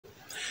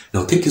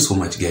Now, thank you so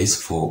much guys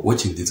for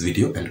watching this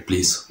video, and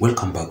please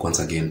welcome back once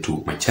again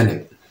to my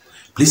channel.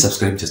 Please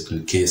subscribe just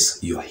in case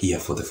you are here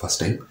for the first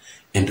time,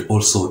 and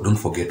also don't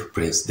forget to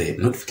press the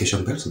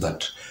notification bell so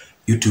that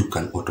YouTube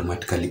can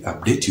automatically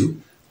update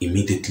you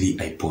immediately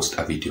I post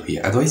a video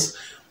here. Otherwise,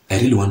 I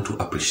really want to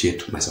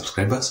appreciate my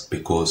subscribers,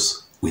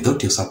 because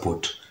without your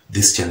support,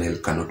 this channel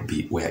cannot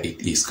be where it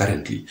is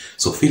currently.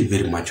 So feel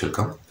very much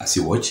welcome as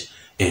you watch,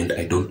 and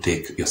I don't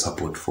take your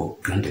support for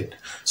granted.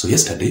 So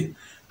yesterday,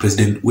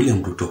 President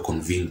William Ruto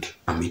convened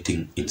a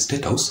meeting in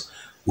State House,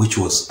 which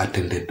was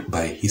attended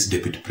by his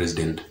Deputy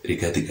President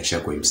Rigathi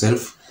Gachagua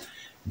himself,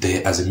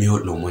 the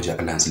Azimio La Umoja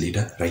Alliance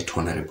leader, Right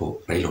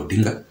Honorable Raila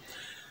Odinga,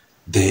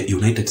 the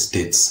United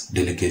States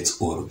delegates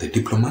or the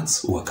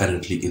diplomats who are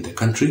currently in the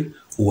country,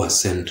 who are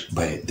sent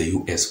by the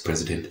US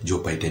President Joe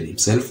Biden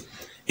himself,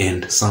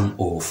 and some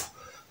of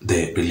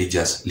the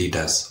religious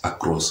leaders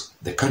across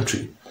the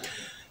country.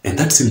 And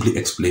that simply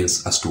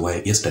explains as to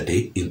why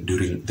yesterday,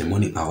 during the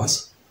morning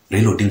hours,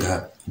 Raila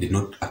Odinga did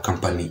not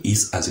accompany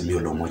his Azimio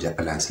La Umoja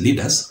Alliance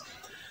leaders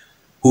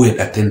who had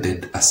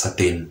attended a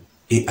certain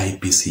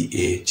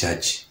AIPCA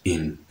church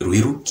in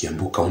Ruiru,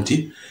 Kiambu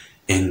County,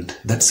 and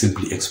that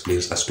simply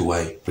explains as to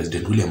why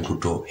President William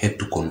Ruto had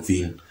to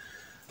convene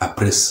a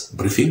press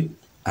briefing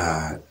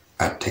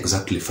at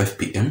exactly 5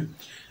 p.m.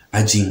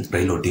 urging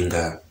Raila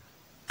Odinga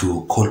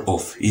to call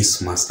off his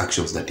mass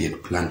actions that he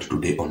had planned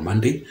today on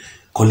Monday,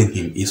 calling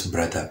him his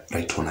brother,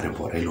 Right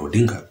Honorable Raila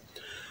Odinga.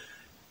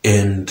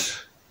 And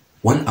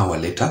 1 hour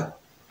later,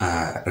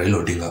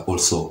 Raila Odinga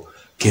also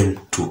came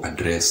to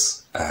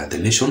address the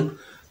nation,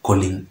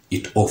 calling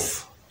it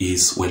off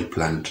his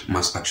well-planned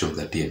mass actions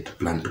that he had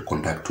planned to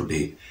conduct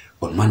today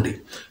on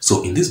Monday.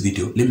 So in this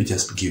video, let me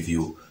just give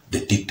you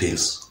the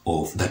details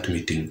of that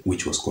meeting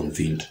which was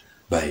convened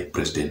by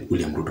President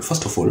William Ruto.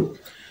 First of all,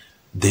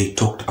 they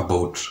talked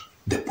about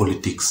the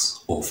politics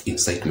of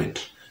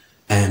incitement,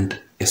 and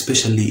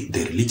especially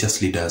the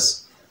religious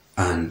leaders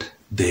and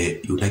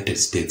the United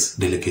States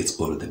delegates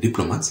or the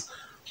diplomats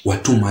were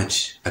too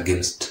much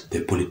against the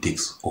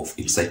politics of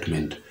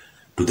incitement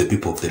to the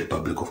people of the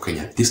Republic of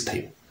Kenya at this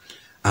time.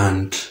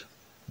 And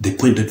they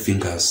pointed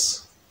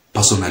fingers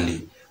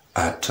personally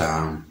at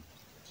the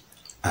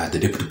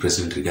Deputy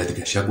President Rigathi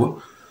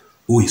Gachagua,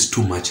 who is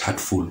too much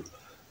hurtful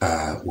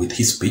with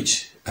his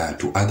speech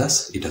to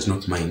others. He does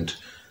not mind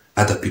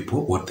other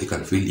people, what they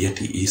can feel, yet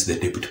he is the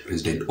Deputy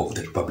President of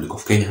the Republic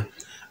of Kenya.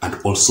 And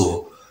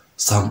also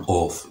some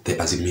of the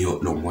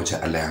Azimio La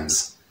Umoja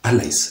Alliance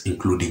allies,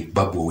 including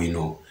Babu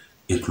Owino,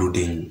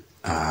 including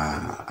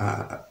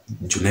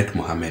Junet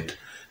Mohammed,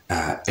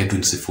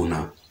 Edwin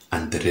Sifuna,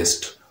 and the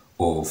rest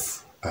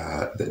of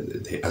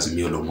the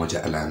Azimio La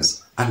Umoja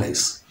Alliance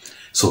allies.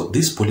 So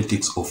this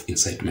politics of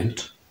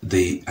incitement,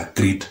 they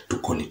agreed to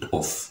call it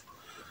off.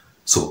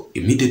 So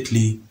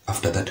immediately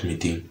after that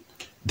meeting,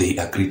 they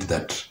agreed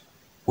that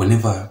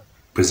whenever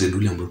President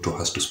William Ruto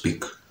has to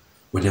speak,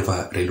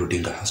 whenever Raila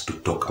Odinga has to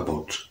talk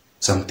about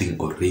something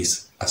or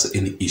raise as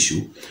any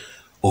issue,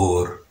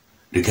 or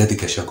Rigathi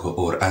Gachagua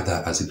or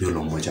other Azimio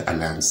La Umoja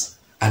Alliance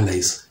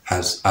allies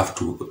have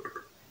to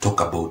talk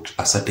about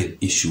a certain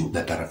issue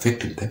that are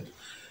affecting them,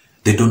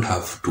 they don't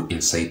have to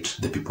incite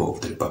the people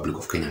of the Republic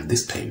of Kenya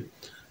this time,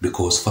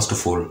 because first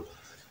of all,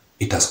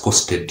 it has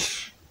costed,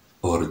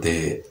 or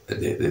the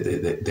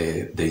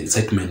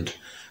incitement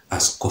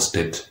has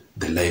costed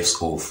the lives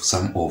of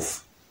some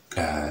of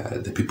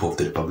the people of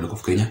the Republic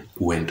of Kenya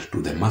who went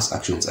to the mass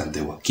actions and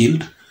they were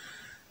killed.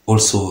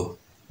 Also,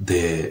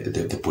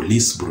 the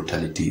police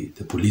brutality,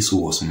 the police who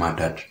was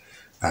murdered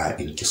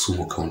in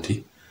Kisumu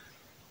County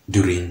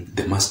during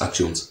the mass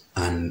actions,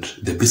 and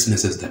the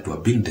businesses that were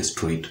being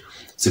destroyed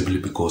simply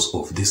because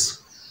of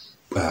this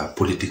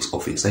politics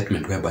of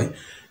incitement, whereby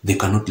they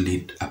cannot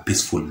lead a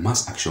peaceful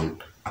mass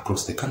action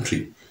across the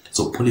country.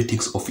 So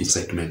politics of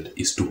incitement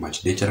is too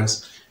much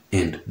dangerous,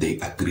 and they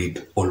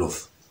agreed, all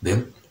of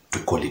them, to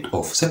call it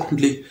off.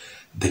 Secondly,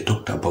 they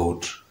talked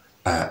about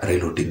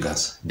Raila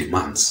Odinga's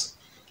demands.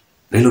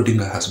 Raila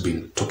Odinga has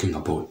been talking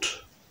about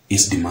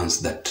his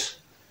demands that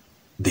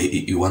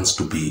he wants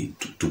to be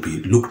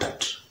looked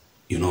at,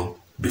 you know,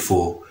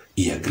 before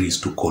he agrees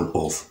to call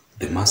off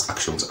the mass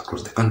actions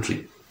across the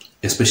country,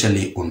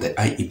 especially on the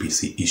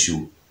IEBC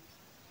issue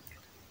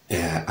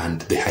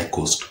and the high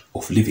cost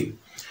of living.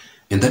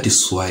 And that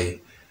is why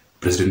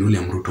President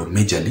William Ruto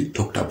majorly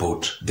talked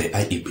about the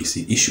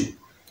IEBC issue.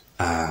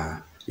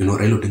 You know,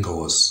 Raila Odinga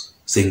was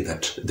saying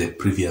that the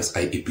previous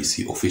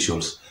IEBC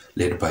officials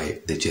led by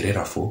the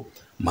Cherera 4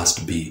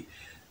 must be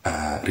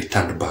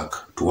returned back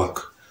to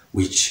work,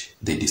 which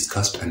they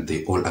discussed, and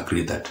they all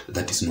agreed that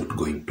that is not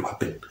going to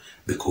happen,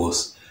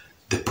 because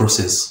the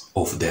process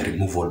of their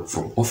removal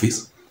from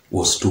office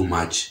was too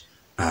much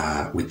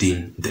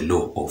within the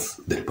law of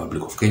the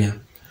Republic of Kenya,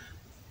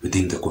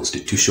 within the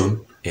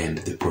constitution, and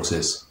the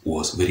process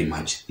was very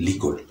much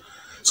legal.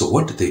 So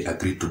what they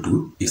agreed to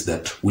do is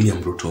that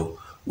William Ruto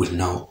will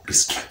now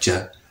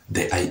restructure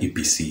the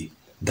IEBC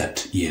that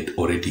he had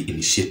already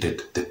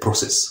initiated the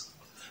process.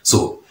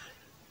 So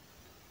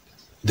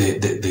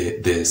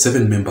the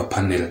 7-member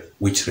panel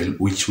which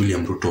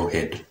William Ruto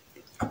had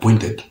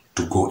appointed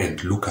to go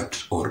and look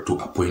at or to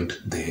appoint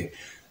the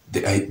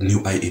new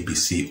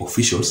IEBC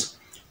officials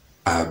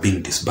are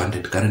being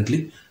disbanded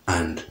currently,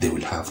 and they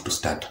will have to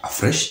start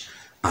afresh,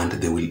 and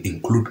they will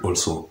include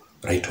also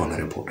Right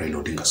Honorable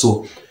Raila Odinga.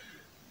 So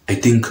I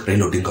think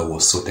Raila Odinga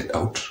was sorted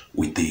out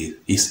with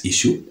his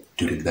issue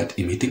during that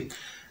meeting,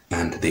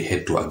 and they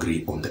had to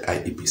agree on the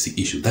IEBC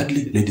issue.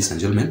 Thirdly, ladies and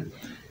gentlemen,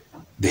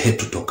 they had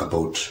to talk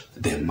about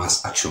the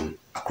mass action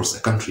across the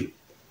country.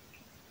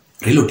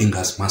 Raila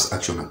Odinga's mass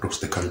action across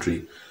the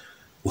country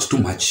was too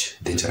much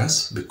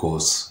dangerous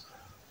because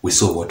we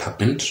saw what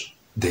happened.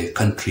 The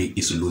country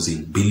is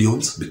losing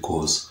billions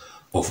because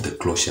of the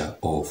closure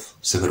of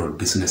several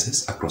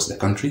businesses across the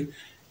country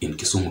in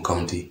Kisumu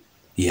County,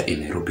 here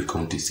in Nairobi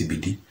County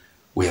CBD,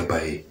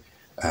 whereby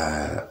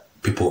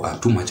people are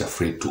too much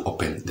afraid to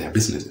open their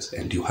businesses.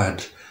 And you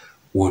heard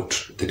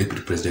what the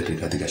Deputy President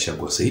Rigathi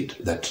Gachagua said,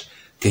 that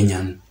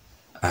Kenya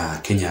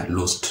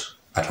lost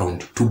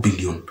around 2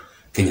 billion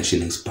Kenya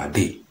shillings per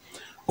day.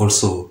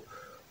 Also,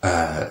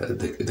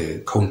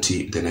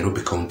 the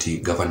Nairobi County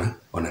Governor,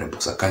 Honorable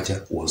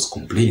Sakaja, was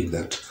complaining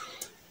that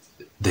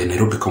the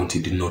Nairobi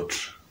County did not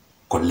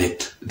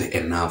collect the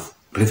enough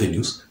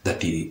revenues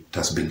that it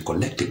has been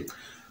collecting,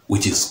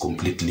 which is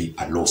completely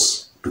a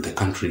loss to the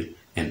country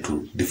and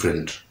to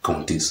different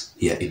counties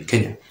here in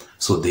Kenya.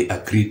 So they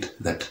agreed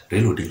that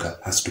Raila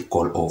Odinga has to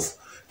call off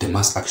the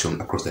mass action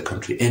across the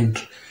country, and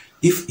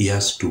if he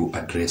has to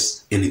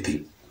address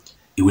anything,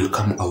 he will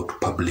come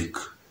out public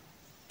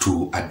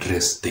to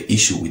address the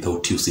issue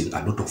without using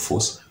a lot of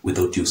force,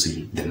 without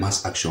using the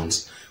mass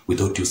actions,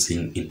 without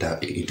using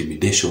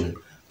intimidation,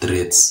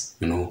 threats,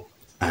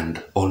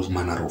 and all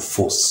manner of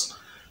force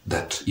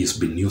that he's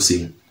been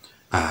using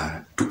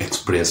to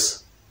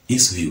express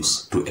his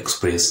views, to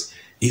express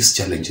his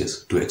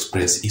challenges, to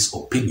express his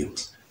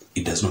opinions.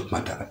 It does not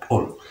matter at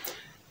all.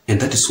 And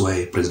that is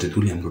why President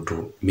William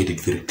Ruto made it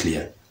very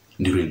clear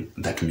during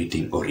that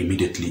meeting, or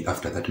immediately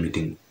after that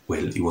meeting,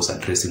 while he was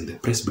addressing the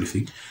press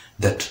briefing,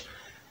 that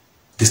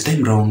this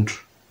time round,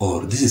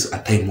 or this is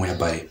a time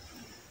whereby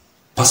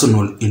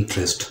personal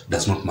interest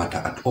does not matter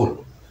at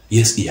all.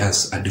 Yes, he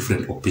has a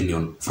different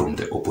opinion from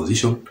the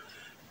opposition.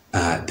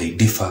 They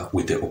differ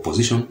with the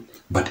opposition,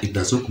 but it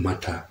does not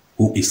matter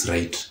who is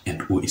right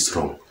and who is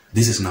wrong.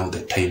 This is now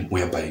the time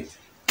whereby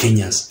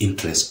Kenya's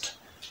interest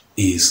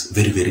is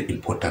very, very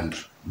important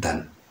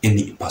than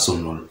any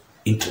personal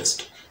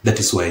interest. That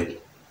is why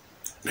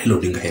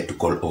Raila Odinga had to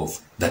call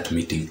off that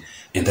meeting,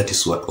 and that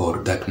is what, or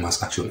that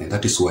mass action, and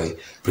that is why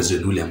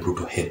President William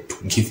Ruto had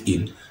to give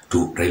in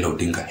to Raila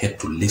Odinga, had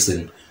to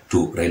listen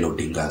to Raila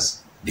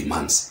Odinga's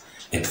demands.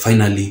 And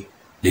finally,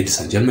 ladies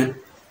and gentlemen,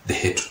 they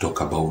had to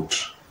talk about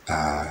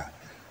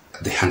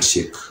the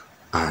handshake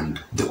and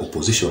the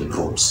opposition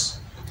roles.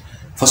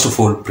 First of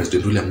all,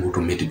 President William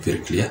Ruto made it very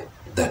clear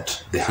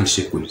that the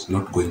handshake was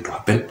not going to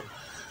happen.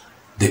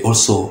 They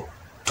also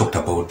talked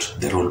about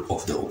the role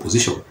of the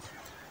opposition.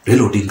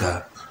 Raila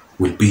Odinga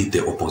will be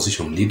the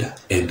opposition leader,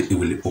 and he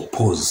will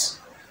oppose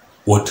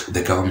what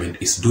the government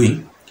is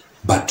doing,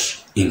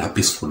 but in a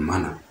peaceful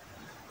manner.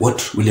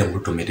 What William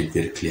Ruto made it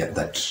very clear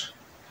that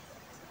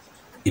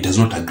he does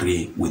not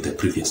agree with the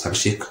previous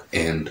handshake,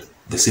 and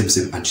the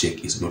same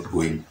handshake is not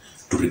going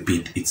to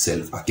repeat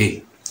itself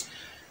again.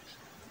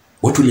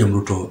 What William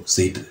Ruto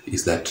said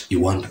is that he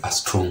wants a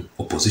strong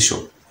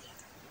opposition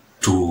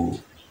to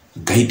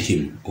guide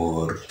him,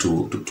 or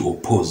to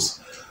oppose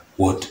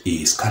what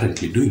he is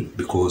currently doing,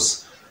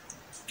 because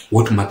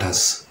what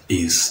matters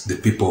is the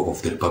people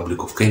of the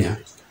Republic of Kenya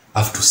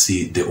have to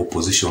see the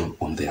opposition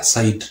on their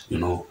side,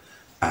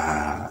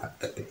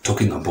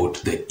 talking about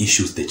the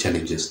issues, the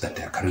challenges that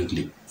they are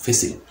currently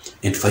facing.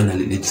 And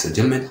finally, ladies and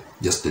gentlemen,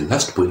 just the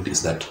last point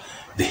is that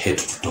they had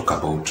to talk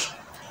about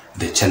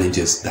the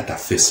challenges that are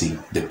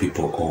facing the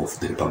people of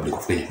the Republic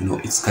of Kenya.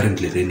 It's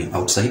currently raining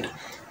outside,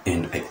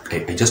 and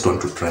I just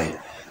want to try,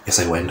 as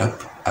I wind up,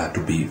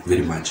 to be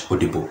very much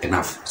audible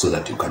enough so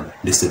that you can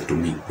listen to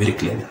me very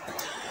clearly.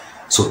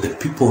 So the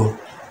people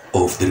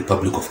of the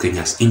Republic of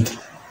Kenya's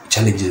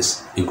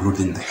challenges,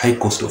 including the high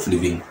cost of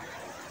living,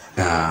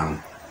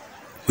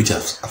 which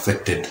has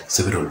affected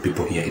several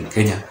people here in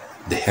Kenya,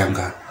 the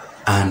hunger,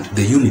 and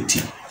the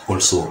unity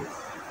also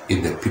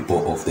in the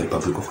people of the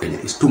Republic of Kenya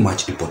is too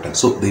much important.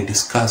 So they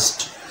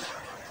discussed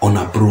on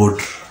a broad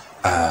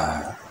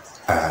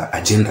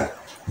agenda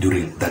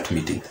during that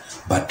meeting.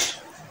 But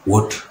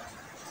what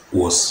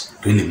was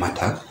really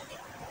mattered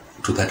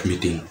to that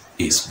meeting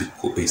is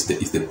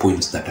the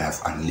points that I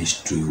have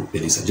unleashed to you,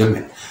 ladies and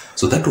gentlemen.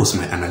 So that was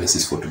my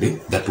analysis for today.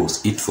 That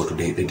was it for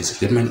today, ladies and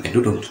gentlemen. I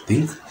don't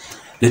think.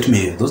 Let me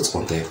know your thoughts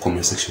on the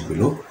comment section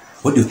below.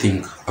 What do you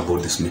think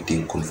about this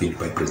meeting convened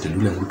by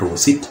President William Ruto?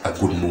 Was it a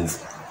good move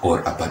or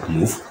a bad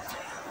move?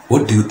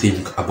 What do you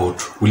think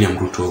about William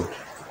Ruto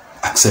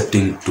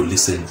accepting to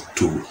listen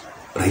to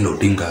Raila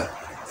Odinga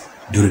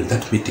during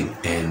that meeting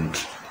and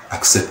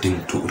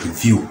accepting to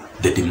review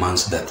the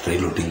demands that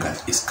Raila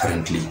Odinga is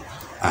currently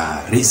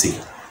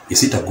raising?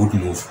 Is it a good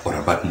move or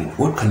a bad move?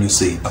 What can you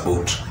say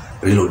about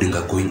Raila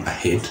Odinga going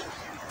ahead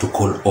to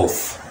call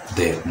off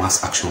the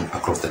mass action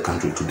across the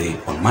country today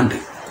on Monday?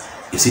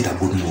 Is it a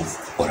good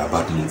move or a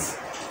bad move?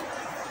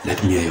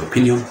 Let me hear your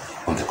opinion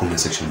on the comment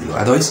section below.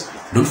 Otherwise,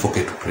 don't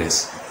forget to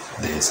press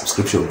the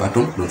subscription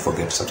button. Don't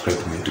forget to subscribe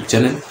to my YouTube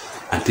channel.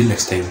 Until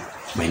next time,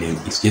 my name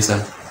is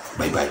Json.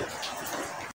 Bye bye.